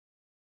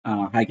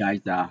Hi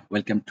guys,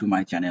 welcome to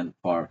my channel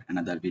for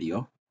another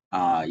video.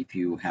 If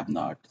you have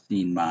not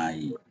seen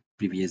my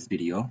previous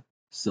video,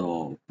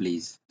 so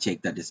please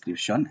check the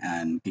description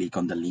and click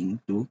on the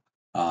link to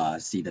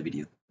see the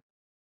video.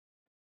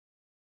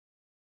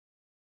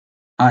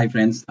 Hi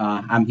friends,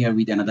 I'm here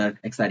with another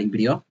exciting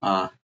video.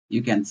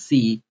 You can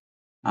see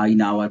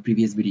in our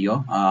previous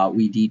video,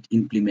 we did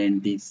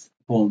implement this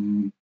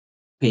home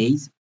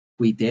page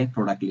with a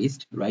product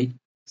list, right?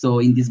 So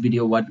in this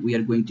video, what we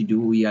are going to do,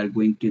 we are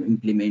going to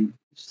implement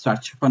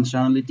search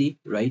functionality,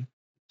 right?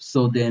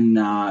 So then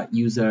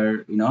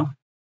user,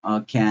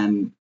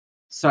 can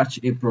search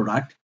a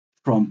product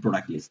from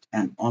product list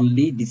and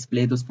only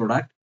display those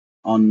product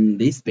on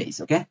this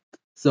page. Okay.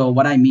 So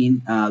what I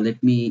mean,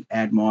 let me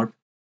add more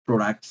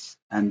products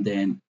and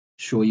then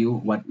show you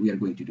what we are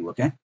going to do.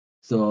 Okay.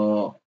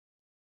 So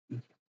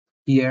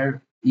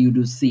here you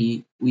do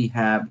see we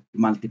have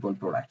multiple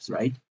products,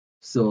 right?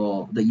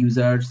 So the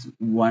users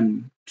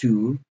want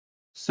to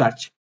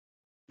search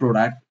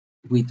product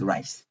with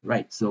rice,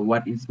 right? So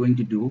what it's going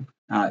to do,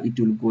 it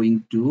will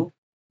going to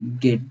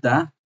get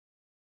the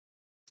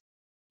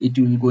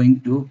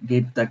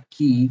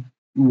key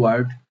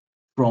word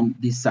from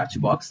this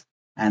search box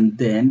and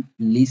then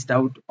list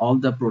out all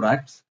the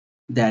products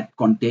that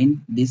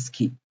contain this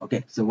key.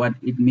 Okay, so what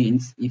it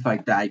means, if I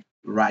type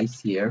rice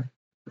here,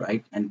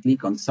 right, and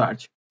click on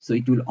search, so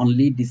it will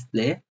only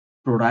display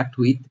product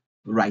with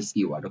rice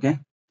keyword. Okay,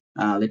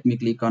 let me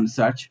click on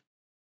search,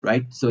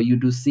 right? So you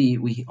do see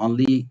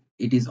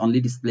it is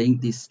only displaying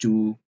these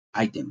two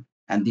item,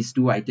 and these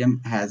two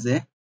item has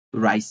a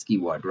rice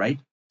keyword, right?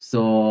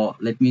 So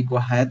let me go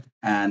ahead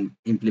and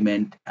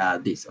implement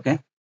this. Okay,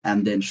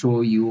 and then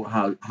show you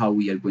how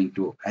we are going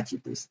to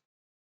achieve this.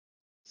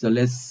 So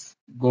let's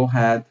go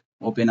ahead,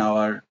 open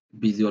our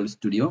Visual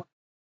Studio,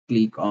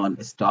 click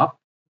on stop,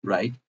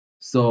 right?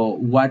 So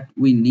what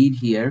we need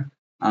here,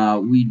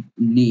 we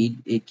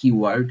need a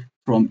keyword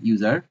from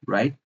user,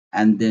 right?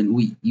 And then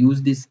we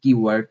use this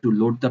keyword to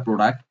load the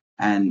product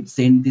and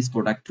send this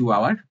product to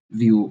our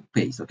view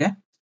page. Okay,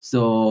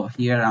 so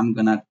here I'm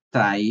gonna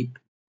type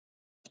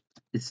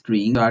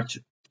string search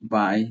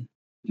by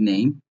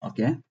name.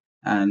 Okay,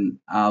 and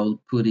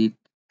I'll put it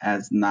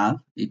as null.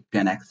 It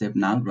can accept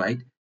null, right?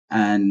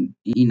 And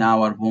in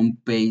our home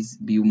page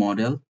view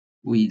model,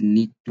 we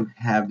need to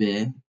have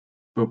a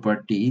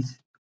properties.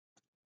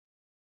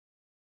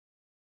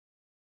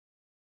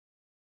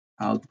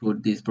 I'll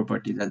put these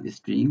properties as a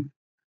string.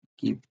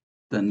 Keep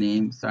the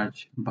name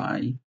search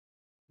by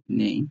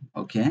name.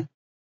 Okay,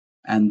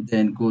 and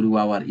then go to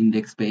our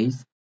index page,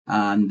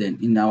 and then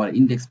in our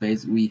index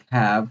page we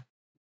have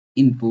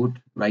input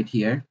right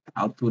here.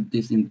 I'll put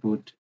this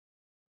input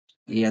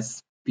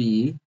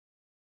ASP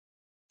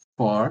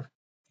for,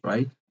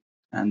 right,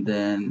 and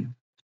then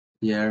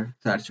here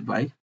search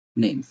by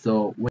name.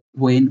 So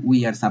when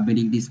we are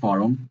submitting this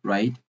form,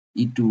 right,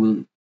 it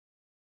will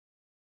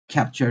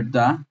capture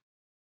the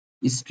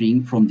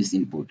string from this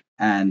input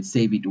and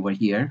save it over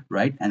here,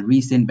 right, and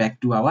resend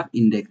back to our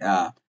index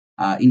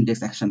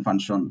action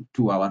function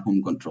to our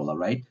home controller,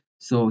 right?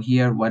 So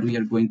here what we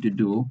are going to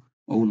do,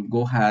 we'll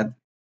go ahead,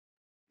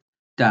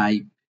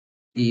 type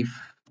if,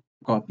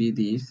 copy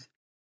this,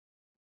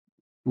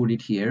 put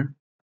it here,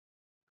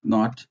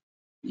 not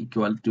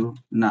equal to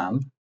null,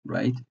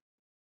 right?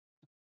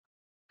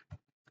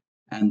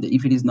 And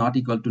if it is not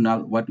equal to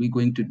null, what we're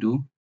going to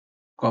do,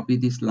 copy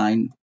this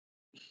line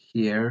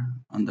here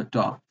on the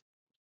top.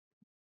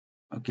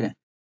 Okay,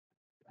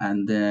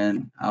 and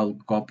then I'll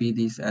copy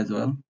this as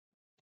well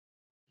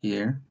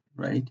here,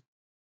 right?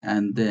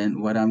 And then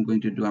what I'm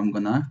going to do, I'm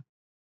gonna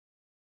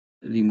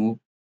remove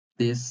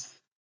this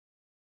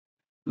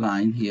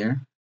line here.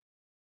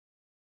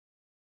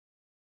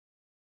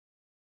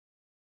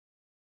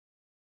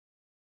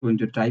 Going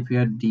to type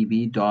here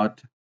db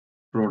dot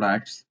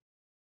products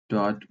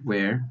dot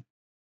where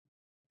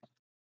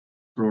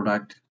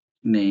product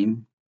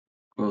name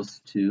goes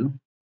to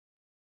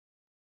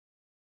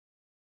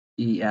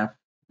ef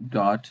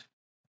dot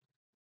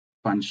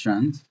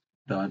functions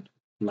dot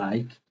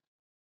like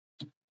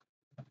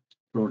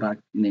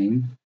product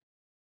name,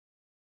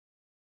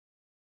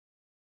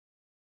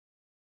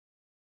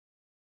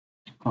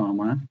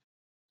 comma,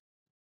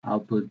 I'll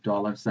put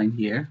dollar sign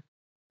here,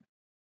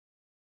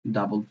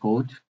 double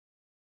quote,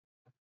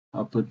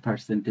 I'll put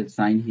percentage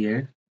sign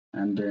here,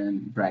 and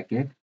then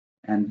bracket,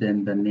 and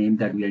then the name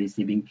that we are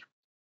receiving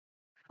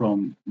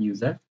from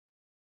user,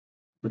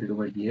 put it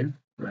over here,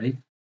 right?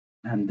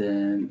 And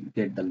then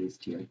get the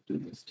list here to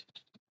list.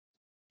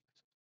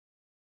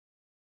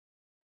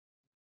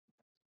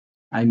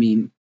 I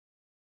mean,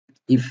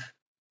 if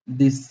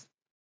this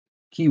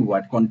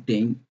keyword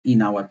contain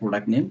in our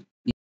product name,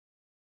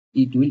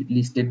 it will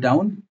list it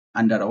down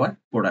under our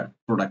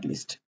product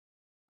list,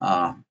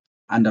 uh,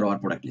 under our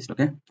product list.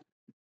 Okay.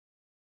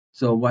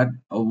 So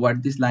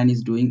what this line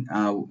is doing,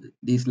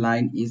 this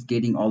line is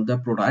getting all the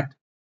product,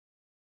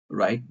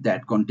 right,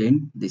 that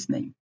contain this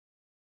name.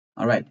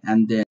 All right,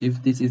 and then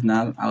if this is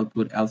null, I'll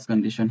put else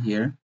condition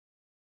here.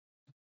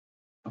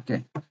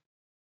 Okay,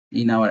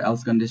 in our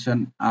else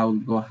condition, I'll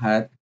go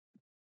ahead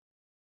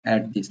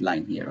add this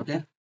line here.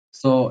 Okay,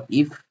 so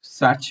if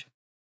search,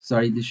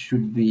 sorry, this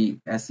should be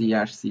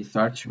SERC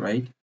search,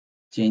 right?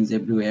 Change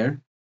everywhere,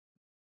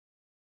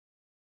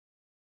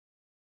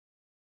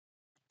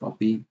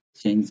 copy,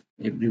 change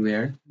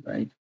everywhere,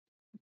 right?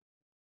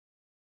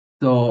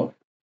 So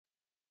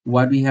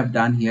what we have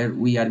done here,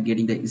 we are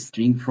getting the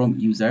string from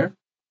user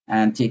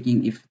and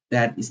checking if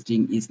that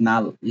string is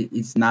null,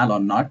 it's null or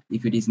not.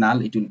 If it is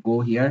null, it will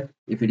go here.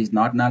 If it is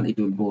not null, it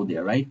will go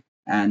there, right?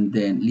 And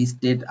then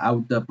listed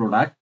out the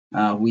product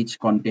which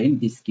contain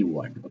this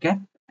keyword. Okay,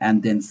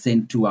 and then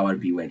send to our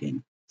view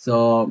again.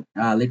 So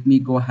let me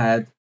go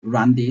ahead,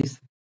 run this.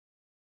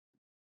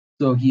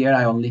 So here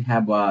I only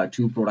have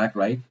two product,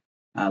 right?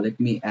 Let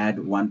me add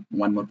one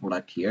more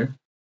product here.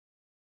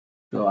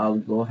 So I'll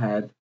go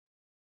ahead,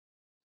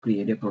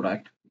 create a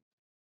product.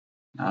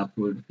 I'll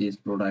put this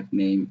product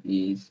name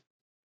is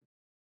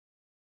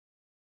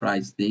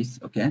price this.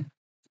 Okay,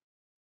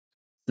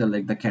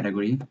 select the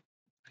category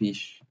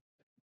fish.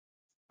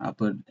 I'll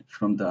put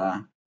from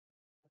the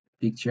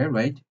picture,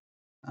 right?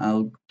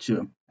 I'll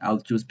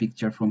choose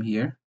picture from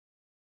here.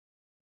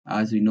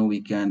 As we know,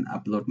 we can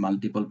upload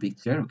multiple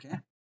picture. Okay,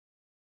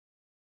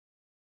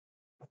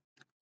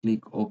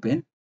 click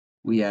open.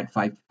 We add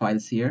 5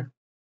 files here.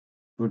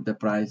 Put the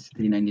price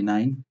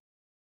 3.99,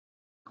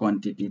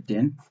 quantity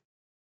 10.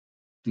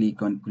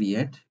 Click on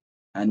create,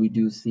 and we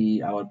do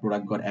see our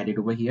product got added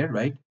over here,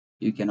 right?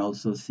 You can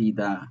also see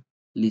the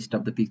list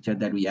of the picture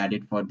that we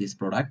added for this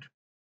product.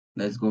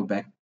 Let's go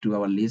back to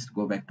our list,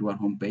 go back to our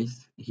home page.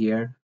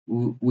 Here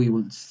we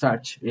will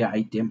search a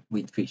item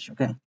with fish.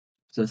 Okay,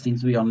 so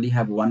since we only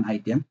have one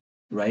item,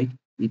 right,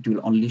 it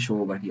will only show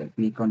over here.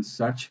 Click on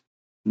search.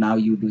 Now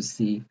you do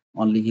see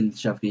only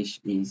Hilsha fish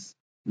is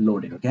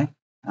loaded. Okay,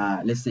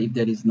 let's say if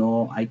there is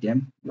no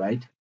item,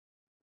 right,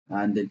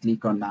 and then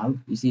click on now,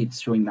 you see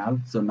it's showing now.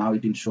 So now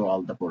it will show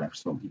all the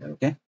products from here.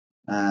 Okay,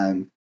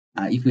 um,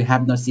 if you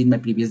have not seen my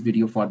previous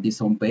video for this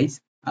home page,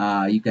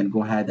 you can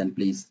go ahead and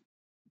please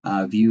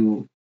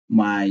view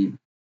my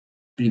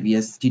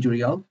previous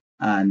tutorial,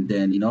 and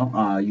then you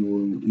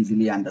will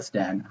easily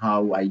understand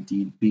how I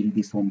did build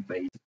this home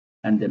page,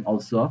 and then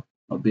also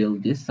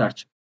build this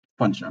search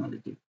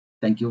functionality.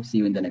 Thank you. See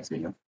you in the next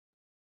video.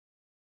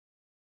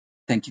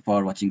 Thank you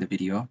for watching the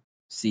video.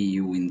 See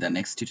you in the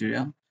next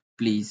tutorial.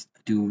 Please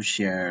do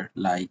share,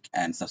 like,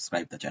 and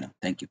subscribe the channel.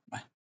 Thank you.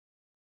 Bye.